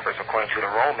numerical numbers according to the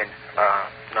Roman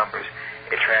numbers,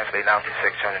 it translates out to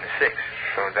 606.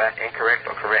 So is that incorrect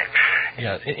or correct?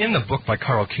 Yeah, in the book by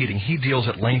Carl Keating, he deals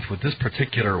at length with this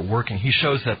particular working. He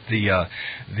shows that the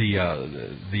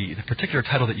particular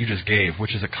title that you just gave,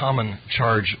 which is a common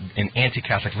charge in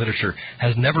anti-Catholic literature,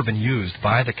 has never been used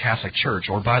by the Catholic Church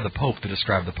or by the Pope to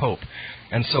describe the Pope.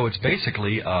 And so it's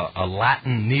basically a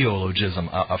Latin neologism,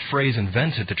 a phrase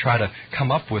invented to try to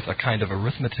come up with a kind of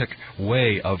arithmetic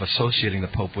way of associating the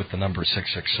Pope with the number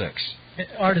 666.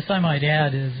 Artis, I might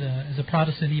add, as a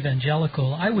Protestant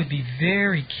evangelical, I would be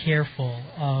very careful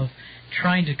of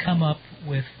trying to come up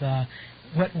with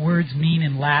what words mean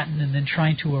in Latin and then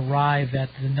trying to arrive at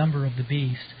the number of the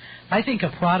beast. I think a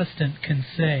Protestant can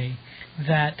say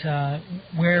that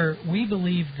where we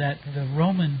believe that the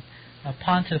Roman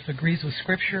pontiff agrees with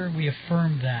Scripture, we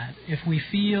affirm that. If we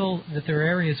feel that there are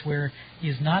areas where he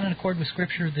is not in accord with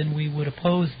Scripture, then we would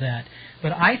oppose that.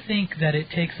 But I think that it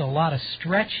takes a lot of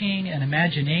stretching and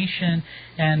imagination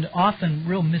and often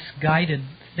real misguided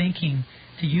thinking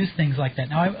to use things like that.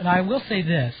 Now, I will say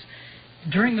this.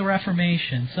 During the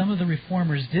Reformation, some of the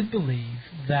Reformers did believe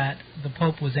that the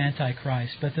Pope was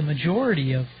Antichrist, but the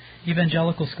majority of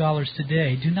evangelical scholars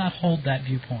today do not hold that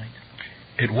viewpoint.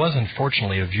 It was,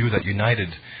 unfortunately, a view that united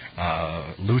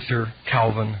Luther,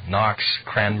 Calvin, Knox,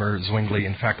 Cranmer, Zwingli.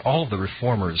 In fact, all of the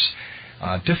reformers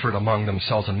differed among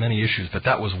themselves on many issues, but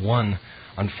that was one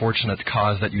unfortunate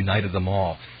cause that united them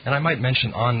all. And I might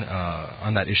mention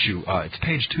on that issue, it's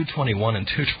page 221 and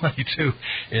 222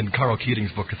 in Carl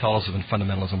Keating's book, Catholicism and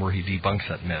Fundamentalism, where he debunks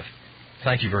that myth.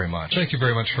 Thank you very much. Thank you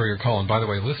very much for your call. And by the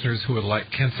way, listeners who would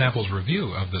like Ken Sample's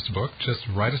review of this book, just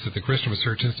write us at the Christian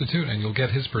Research Institute, and you'll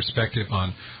get his perspective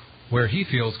on where he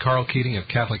feels Carl Keating of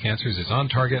Catholic Answers is on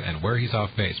target and where he's off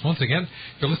base. Once again,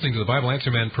 you're listening to the Bible Answer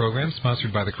Man program,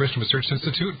 sponsored by the Christian Research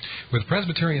Institute, with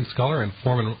Presbyterian scholar and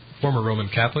former Roman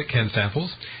Catholic Ken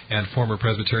Samples, and former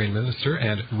Presbyterian minister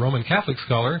and Roman Catholic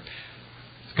scholar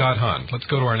Scott Hahn. Let's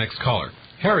go to our next caller.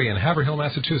 Harry in Haverhill,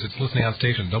 Massachusetts, listening on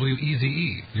station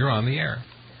WEZE. You're on the air.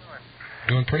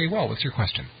 Doing pretty well. What's your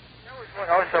question?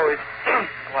 I was always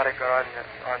glad I got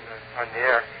on the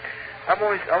air. I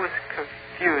was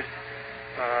confused.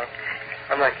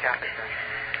 I'm not Catholic,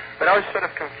 but I was sort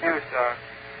of confused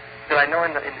that I know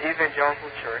in the evangelical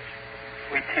church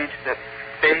we teach that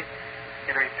faith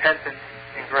and repentance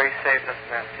and grace saves us,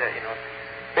 and that's it.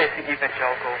 Basic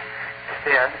evangelical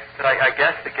stand. But I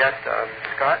guess the guest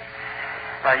Scott.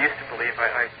 I used to believe,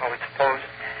 I was opposed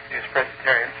to his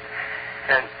Presbyterians.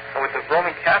 And with the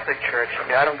Roman Catholic Church,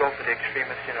 I don't go for the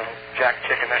extremists, jack,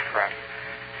 chicken, that crap,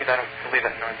 because I don't believe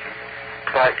that nonsense.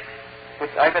 But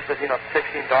I got the, 16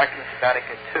 documents of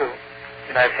Vatican II,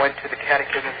 and I went to the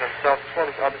catechisms themselves, as well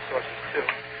as other sources too.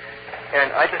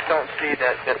 And I just don't see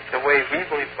that the way we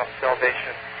believe about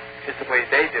salvation is the way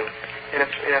they do. And if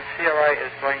CRI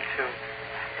is going to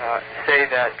say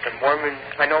that the Mormons,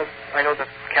 I know the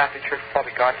Catholic Church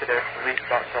probably got to their belief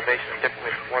about salvation in different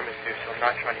ways than Mormons do, so I'm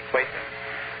not trying to equate them.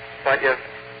 But if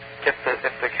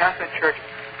the Catholic Church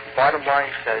bottom line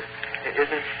says it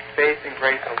isn't faith and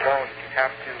grace alone, you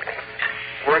have to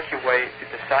work your way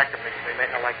through the sacraments. They may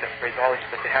not like that phraseology,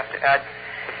 but they have to add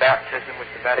the baptism, which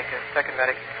the Second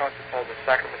Vatican Council calls the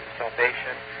sacrament of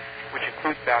salvation, which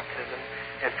includes baptism,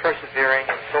 and persevering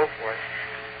and so forth.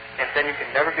 And then you can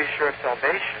never be sure of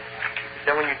salvation.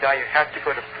 Then when you die, you have to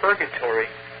go to purgatory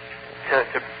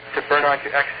to burn out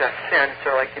your excess sin. It's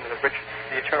sort of like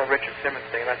the eternal Richard Simmons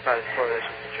thing. That's not a story, that's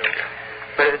just a joke.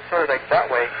 But it's sort of like that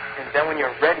way. And then when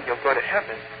you're ready, you'll go to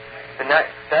heaven. And that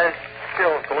is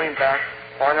still going back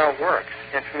on our works.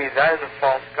 And for me, that is a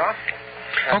false gospel.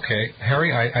 Okay,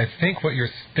 Harry, I think what you're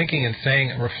thinking and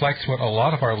saying reflects what a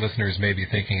lot of our listeners may be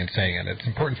thinking and saying, and it's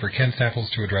important for Ken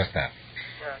Samples to address that.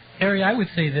 Harry, I would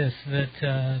say this,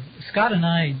 that Scott and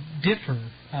I differ.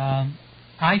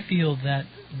 I feel that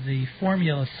the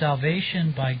formula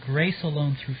salvation by grace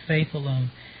alone through faith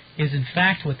alone is in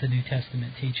fact what the New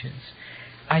Testament teaches.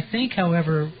 I think,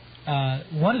 however,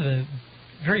 one of the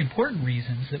very important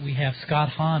reasons that we have Scott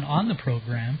Hahn on the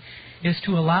program is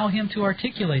to allow him to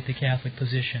articulate the Catholic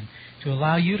position, to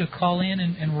allow you to call in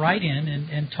and write in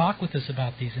and talk with us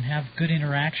about these and have good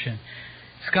interaction.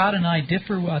 Scott and I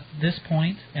differ at this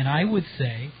point, and I would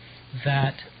say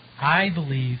that I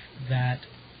believe that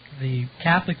the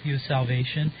Catholic view of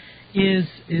salvation is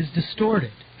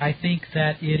distorted. I think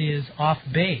that it is off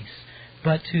base.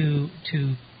 But to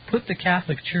put the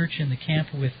Catholic Church in the camp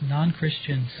with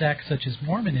non-Christian sects such as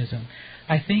Mormonism,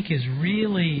 I think is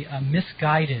really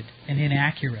misguided and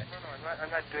inaccurate. No, I'm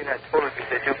not doing that totally, because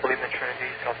they do believe in the Trinity,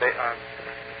 so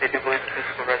they do believe in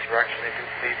physical resurrection, they do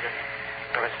believe in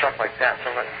stuff like that, so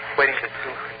I'm not equating the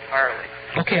two entirely.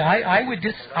 Okay,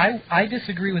 I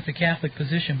disagree with the Catholic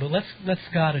position, but let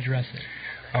Scott address it.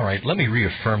 All right, let me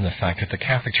reaffirm the fact that the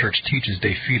Catholic Church teaches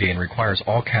de fide and requires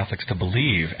all Catholics to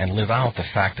believe and live out the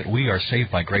fact that we are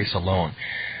saved by grace alone.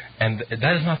 And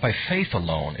that is not by faith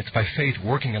alone. It's by faith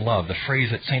working in love, the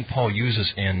phrase that St. Paul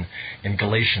uses in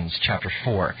Galatians chapter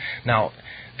 4. Now,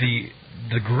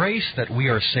 the grace that we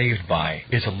are saved by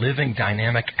is a living,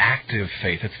 dynamic, active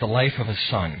faith. It's the life of a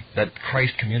son that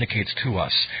Christ communicates to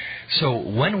us. So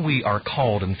when we are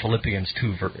called in Philippians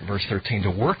 2, verse 13,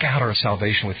 to work out our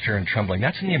salvation with fear and trembling,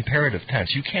 that's in the imperative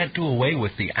tense. You can't do away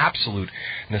with the absolute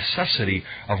necessity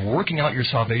of working out your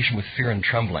salvation with fear and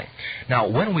trembling. Now,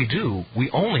 when we do, we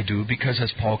only do because,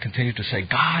 as Paul continued to say,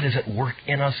 God is at work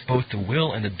in us both to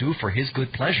will and to do for His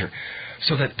good pleasure.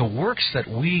 So that the works that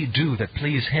we do that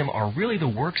please Him are really the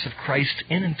works of Christ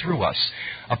in and through us.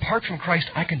 Apart from Christ,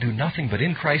 I can do nothing, but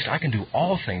in Christ I can do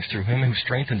all things through Him who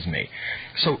strengthens me.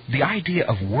 So the idea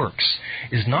of works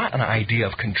is not an idea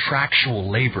of contractual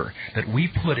labor that we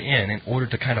put in order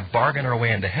to kind of bargain our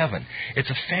way into heaven. It's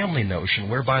a family notion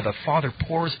whereby the Father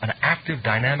pours an active,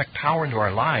 dynamic power into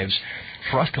our lives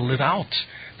for us to live out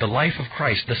the life of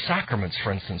Christ. The sacraments,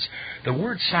 for instance. The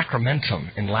word sacramentum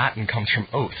in Latin comes from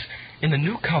oath. In the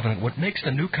New Covenant, what makes the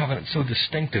New Covenant so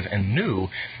distinctive and new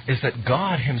is that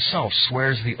God Himself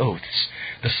swears the oaths.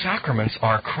 The sacraments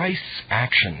are Christ's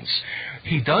actions.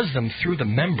 He does them through the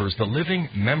members, the living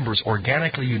members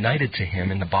organically united to Him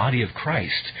in the body of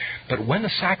Christ. But when the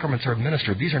sacraments are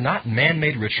administered, these are not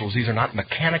man-made rituals. These are not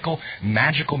mechanical,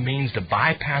 magical means to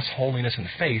bypass holiness and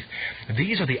faith.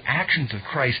 These are the actions of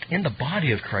Christ in the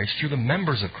body of Christ through the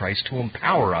members of Christ to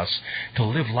empower us to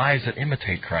live lives that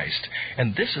imitate Christ.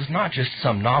 And this is not just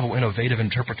some novel, innovative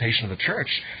interpretation of the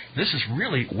Church. This is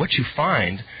really what you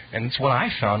find, and it's what I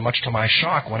found, much to my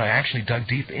shock, when I actually dug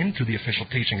deep into the official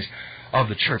teachings of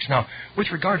the Church. Now,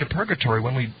 with regard to purgatory,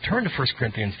 when we turn to 1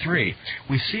 Corinthians 3,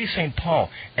 we see St. Paul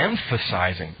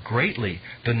emphasizing greatly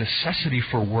the necessity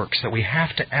for works that we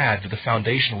have to add to the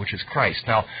foundation, which is Christ.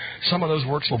 Now, some of those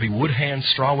works will be wood, hay, and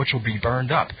straw, which will be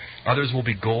burned up. Others will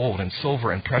be gold and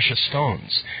silver and precious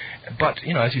stones. But,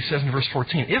 as he says in verse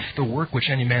 14, if the work which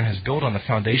any man has built on the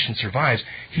foundation survives,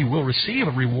 he will receive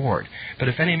a reward. But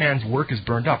if any man's work is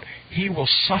burned up, he will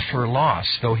suffer loss,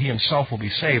 though he himself will be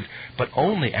saved, but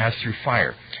only as through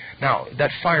fire. Now,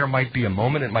 that fire might be a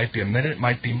moment, it might be a minute, it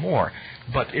might be more.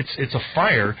 But it's a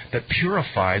fire that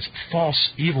purifies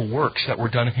false, evil works that were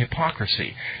done in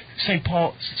hypocrisy. St.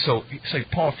 Paul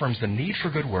affirms the need for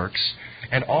good works,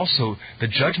 and also the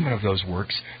judgment of those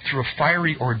works through a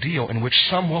fiery ordeal in which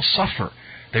some will suffer.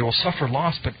 They will suffer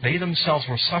loss, but they themselves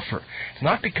will suffer. It's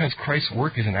not because Christ's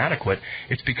work is inadequate.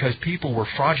 It's because people were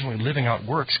fraudulently living out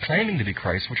works claiming to be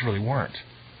Christ, which really weren't.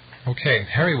 Okay,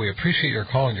 Harry, we appreciate your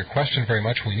call and your question very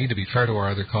much. We need to be fair to our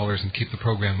other callers and keep the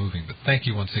program moving, but thank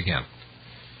you once again.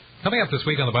 Coming up this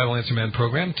week on the Bible Answer Man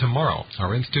program, tomorrow,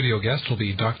 our in-studio guest will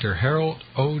be Dr. Harold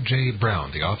O.J.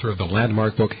 Brown, the author of the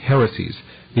landmark book Heresies,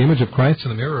 The Image of Christ in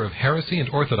the Mirror of Heresy and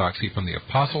Orthodoxy from the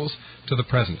Apostles to the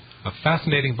Present. A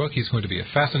fascinating book. He's going to be a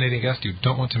fascinating guest. You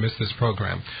don't want to miss this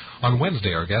program. On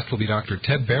Wednesday, our guest will be Dr.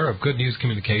 Ted Baer of Good News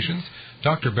Communications.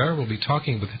 Dr. Baer will be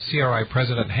talking with CRI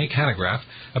President Hank Hanegraaff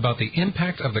about the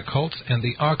impact of the cults and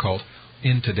the occult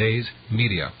in today's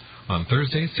media. On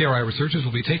Thursday, CRI researchers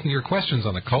will be taking your questions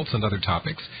on the cults and other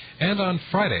topics. And on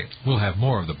Friday, we'll have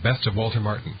more of the best of Walter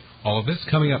Martin. All of this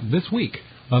coming up this week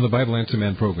on the Bible Answer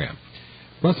Man program.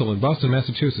 Russell in Boston,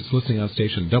 Massachusetts, listening on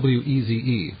station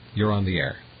WEZE. You're on the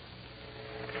air.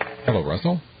 Hello,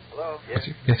 Russell. Hello. Yes.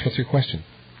 What's your question?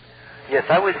 Yes,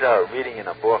 I was reading in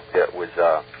a book that was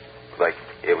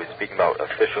it was speaking about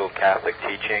official Catholic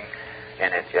teaching,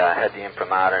 and it had the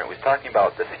imprimatur, and it was talking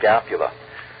about the scapula.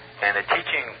 And the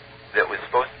teaching that was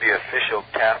supposed to be official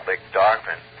Catholic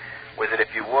doctrine was that if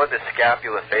you wore the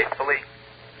scapula faithfully,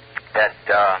 that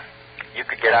you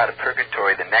could get out of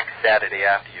purgatory the next Saturday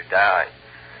after you died.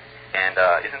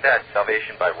 And isn't that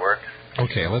salvation by works?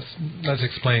 Okay, let's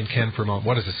explain, Ken, for a moment.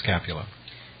 What is a scapula?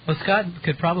 Well, Scott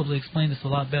could probably explain this a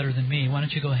lot better than me. Why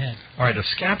don't you go ahead? All right, a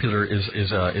scapular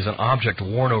is an object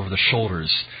worn over the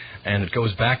shoulders, and it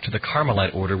goes back to the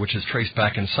Carmelite order, which is traced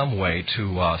back in some way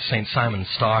to St. Simon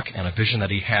Stock and a vision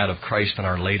that he had of Christ and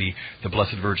Our Lady, the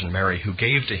Blessed Virgin Mary, who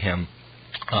gave to him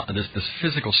this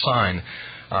physical sign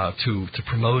to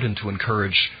promote and to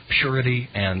encourage purity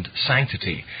and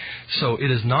sanctity. So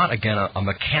it is not, again, a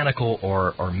mechanical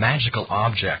or magical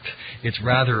object. It's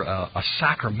rather a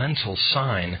sacramental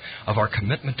sign of our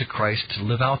commitment to Christ to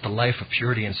live out the life of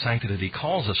purity and sanctity that He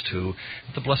calls us to,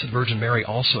 that the Blessed Virgin Mary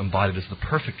also embodied as the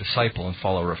perfect disciple and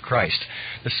follower of Christ.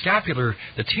 The scapular,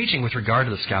 the teaching with regard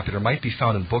to the scapular might be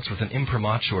found in books with an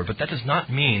imprimatur, but that does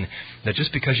not mean that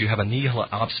just because you have a nihil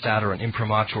obstat or an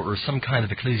imprimatur or some kind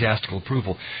of ecclesiastical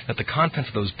approval, that the contents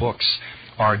of those books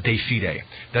are de fide.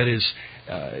 That is,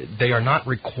 they are not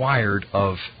required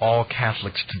of all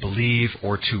Catholics to believe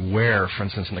or to wear, for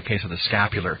instance, in the case of the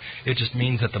scapular. It just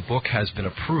means that the book has been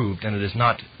approved and it is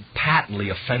not patently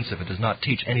offensive. It does not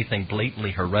teach anything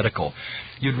blatantly heretical.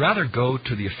 You'd rather go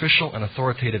to the official and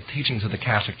authoritative teachings of the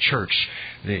Catholic Church.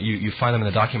 You find them in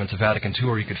the documents of Vatican II,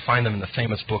 or you could find them in the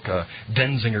famous book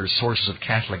Denzinger's Sources of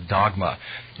Catholic Dogma,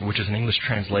 which is an English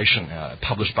translation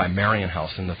published by Marian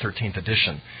House in the 13th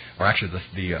edition, or actually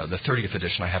the 30th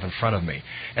edition I have in front of me.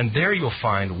 And there you'll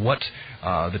find what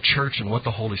the Church and what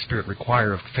the Holy Spirit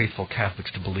require of faithful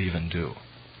Catholics to believe and do.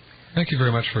 Thank you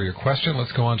very much for your question.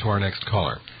 Let's go on to our next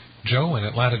caller. Joe in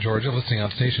Atlanta, Georgia, listening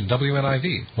on station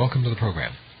WNIV. Welcome to the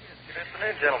program. Good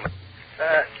afternoon, gentlemen.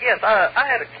 I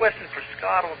had a question for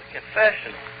Scott on the confession,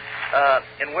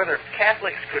 and whether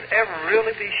Catholics could ever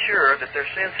really be sure that their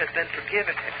sins have been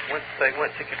forgiven once they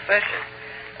went to confession.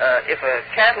 If a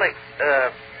Catholic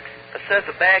says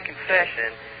a bad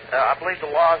confession, I believe the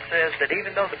law says that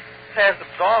even though the has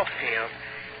absolved him,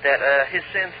 that his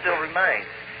sin still remains.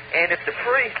 And if the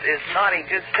priest is not in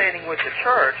good standing with the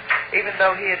church, even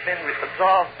though he had been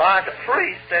absolved by the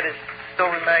priest, that is still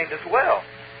remained as well.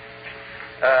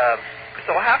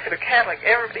 So how could a Catholic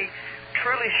ever be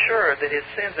truly sure that his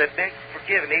sins have been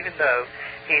forgiven, even though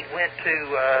he went to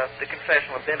the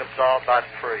confessional and been absolved by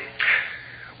the priest?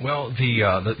 Well,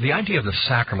 the idea of the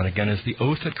sacrament, again, is the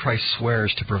oath that Christ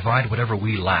swears to provide whatever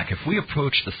we lack. If we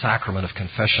approach the sacrament of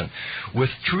confession with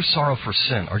true sorrow for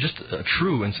sin, or just a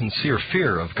true and sincere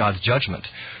fear of God's judgment,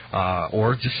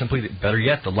 or just simply, better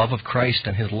yet, the love of Christ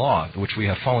and His law, which we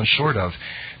have fallen short of,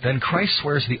 then Christ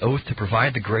swears the oath to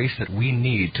provide the grace that we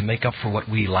need to make up for what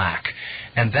we lack.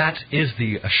 And that is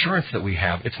the assurance that we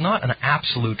have. It's not an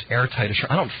absolute airtight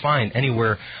assurance. I don't find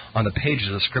anywhere on the pages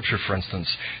of the Scripture, for instance,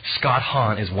 Scott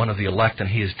Hahn is one of the elect and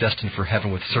he is destined for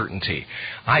heaven with certainty.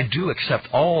 I do accept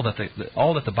all that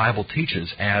the Bible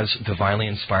teaches as divinely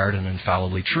inspired and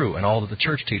infallibly true, and all that the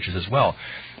Church teaches as well.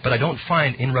 But I don't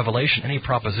find in Revelation any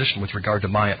proposition with regard to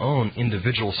my own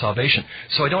individual salvation.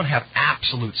 So I don't have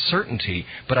absolute certainty,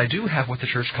 but I do have what the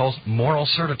Church calls moral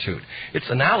certitude. It's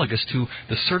analogous to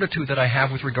the certitude that I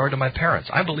have with regard to my parents.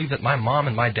 I believe that my mom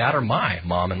and my dad are my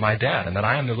mom and my dad, and that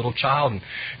I am their little child,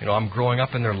 and I'm growing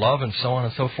up in their love and so on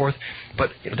and so forth. But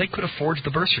they could have forged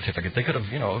the birth certificate. They could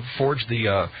have forged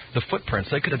the footprints.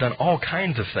 They could have done all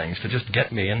kinds of things to just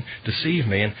get me and deceive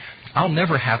me. And I'll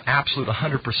never have absolute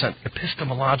 100%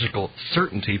 epistemological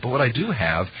certainty, but what I do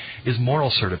have is moral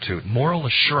certitude, moral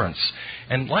assurance.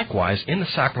 And likewise, in the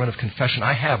sacrament of confession,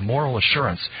 I have moral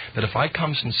assurance that if I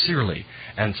come sincerely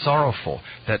and sorrowful,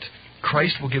 that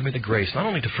Christ will give me the grace not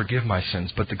only to forgive my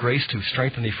sins, but the grace to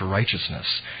strengthen me for righteousness.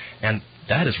 And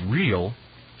that is real,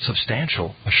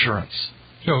 substantial assurance.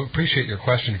 Joe, appreciate your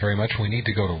question very much. We need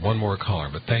to go to one more caller,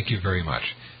 but thank you very much.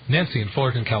 Nancy in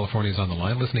Fullerton, California is on the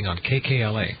line, listening on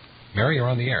KKLA. Mary, you're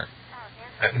on the air.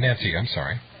 Nancy, I'm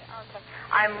sorry. Okay.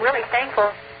 I'm really thankful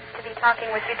to be talking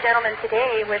with you gentlemen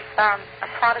today with a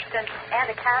Protestant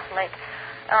and a Catholic.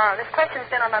 This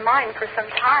question's been on my mind for some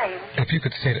time. If you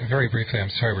could state it very briefly,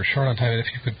 I'm sorry, we're short on time. And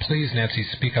if you could please, Nancy,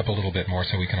 speak up a little bit more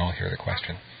so we can all hear the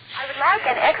question. I would like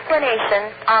an explanation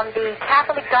on the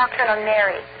Catholic doctrine on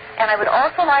Mary. And I would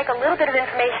also like a little bit of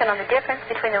information on the difference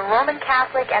between the Roman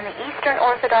Catholic and the Eastern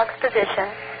Orthodox position.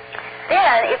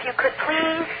 Then, if you could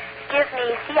please give me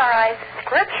CRI's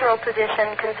scriptural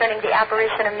position concerning the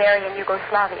apparition of Mary in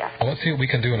Yugoslavia. Well, let's see what we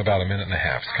can do in about a minute and a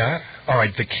half. Scott? All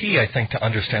right, the key, I think, to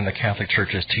understand the Catholic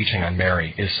Church's teaching on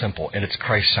Mary is simple, and it's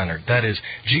Christ-centered. That is,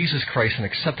 Jesus Christ, in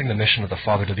accepting the mission of the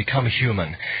Father to become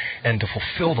human and to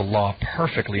fulfill the law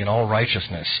perfectly in all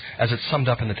righteousness, as it's summed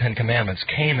up in the Ten Commandments,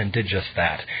 came and did just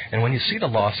that. And when you see the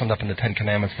law summed up in the Ten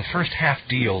Commandments, the first half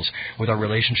deals with our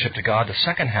relationship to God. The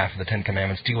second half of the Ten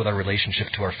Commandments deal with our relationship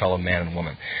to our fellow man and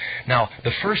woman. Now,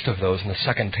 the first of those in the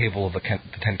second table of the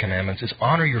Ten Commandments is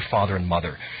honor your father and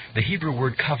mother. The Hebrew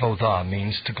word kavodah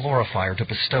means to glorify or to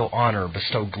bestow honor,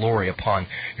 bestow glory upon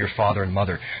your father and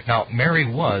mother. Now, Mary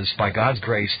was, by God's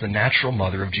grace, the natural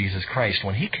mother of Jesus Christ.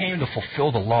 When he came to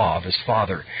fulfill the law of his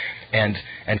father and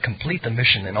complete the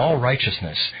mission in all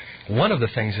righteousness, one of the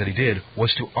things that he did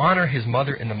was to honor his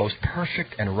mother in the most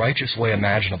perfect and righteous way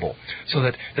imaginable, so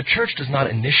that the church does not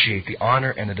initiate the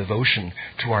honor and the devotion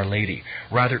to Our Lady.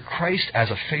 Rather, Christ, as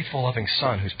a faithful, loving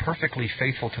son who's perfectly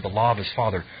faithful to the law of his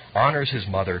father, honors his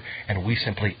mother, and we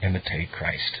simply imitate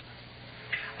Christ.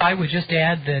 I would just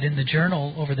add that in the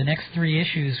journal, over the next 3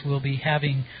 issues, we'll be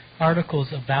having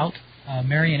articles about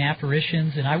Marian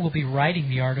apparitions, and I will be writing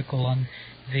the article on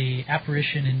the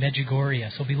apparition in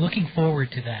Medjugorje, so be looking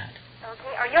forward to that.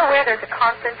 Okay. Are you aware there's a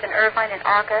conference in Irvine in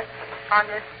August on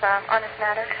this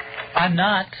matter? I'm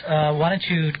not. Why don't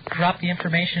you drop the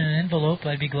information in an envelope?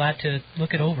 I'd be glad to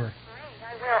look it over. Great,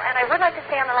 I will. And I would like to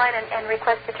stay on the line and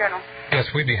request the journal.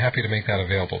 Yes, we'd be happy to make that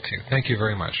available to you. Thank you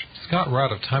very much. Scott, we're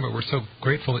out of time, but we're so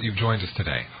grateful that you've joined us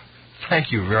today.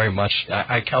 Thank you very much.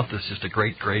 I count this just a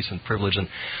great grace and privilege. And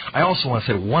I also want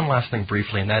to say one last thing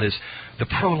briefly, and that is the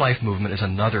pro-life movement is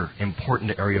another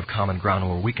important area of common ground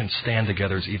where we can stand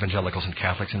together as evangelicals and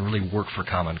Catholics and really work for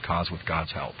common cause with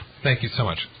God's help. Thank you so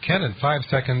much. Ken, in 5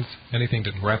 seconds, anything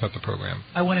to wrap up the program?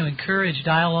 I want to encourage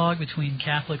dialogue between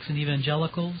Catholics and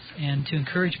evangelicals, and to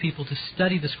encourage people to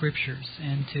study the Scriptures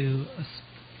and to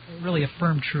really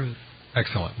affirm truth.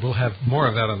 Excellent. We'll have more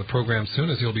of that on the program soon,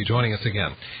 as you'll be joining us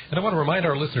again. And I want to remind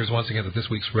our listeners once again that this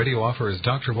week's radio offer is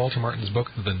Dr. Walter Martin's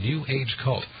book, The New Age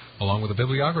Cult, along with a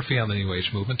bibliography on the New Age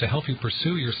movement to help you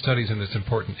pursue your studies in this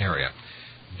important area.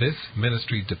 This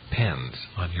ministry depends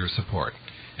on your support.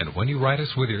 And when you write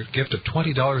us with your gift of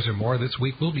 $20 or more this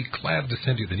week, we'll be glad to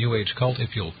send you The New Age Cult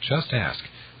if you'll just ask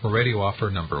for radio offer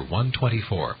number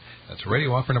 124. That's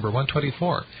radio offer number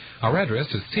 124. Our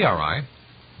address is CRI,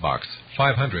 Box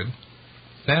 500,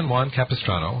 San Juan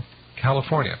Capistrano,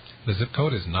 California. The zip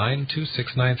code is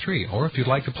 92693. Or if you'd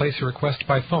like to place your request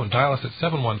by phone, dial us at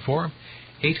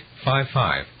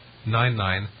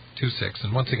 714-855-9926.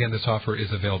 And once again, this offer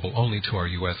is available only to our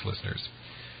U.S. listeners.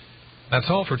 That's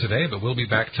all for today, but we'll be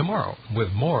back tomorrow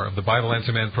with more of the Bible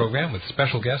Answer Man program with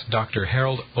special guest Dr.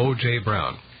 Harold O.J.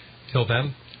 Brown. Till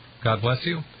then, God bless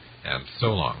you, and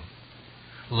so long.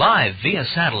 Live via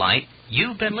satellite,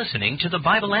 you've been listening to the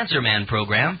Bible Answer Man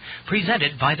program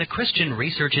presented by the Christian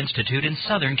Research Institute in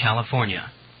Southern California.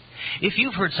 If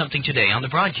you've heard something today on the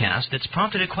broadcast that's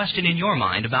prompted a question in your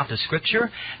mind about the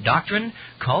Scripture, doctrine,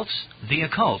 cults, the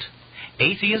occult,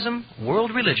 atheism,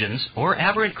 world religions, or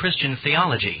aberrant Christian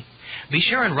theology, be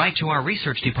sure and write to our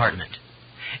research department.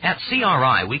 At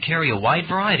CRI, we carry a wide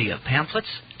variety of pamphlets,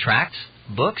 tracts,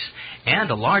 books, and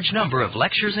a large number of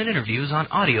lectures and interviews on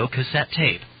audio cassette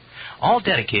tape, all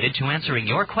dedicated to answering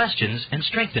your questions and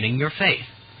strengthening your faith.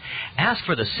 Ask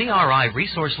for the CRI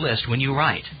resource list when you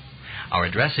write. Our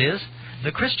address is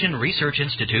the Christian Research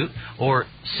Institute, or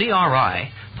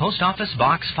CRI, Post Office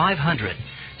Box 500,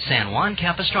 San Juan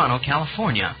Capistrano,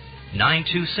 California,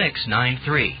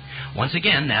 92693. Once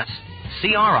again, that's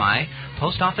CRI,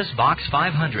 Post Office Box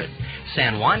 500,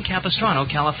 San Juan Capistrano,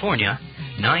 California,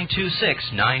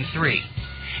 92693.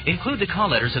 Include the call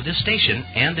letters of this station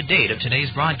and the date of today's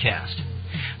broadcast.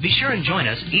 Be sure and join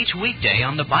us each weekday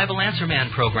on the Bible Answer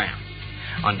Man program.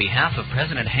 On behalf of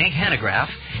President Hank Hanegraaff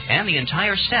and the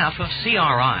entire staff of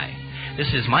CRI, this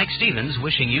is Mike Stevens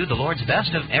wishing you the Lord's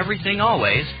best of everything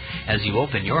always as you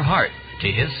open your heart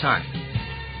to His Son.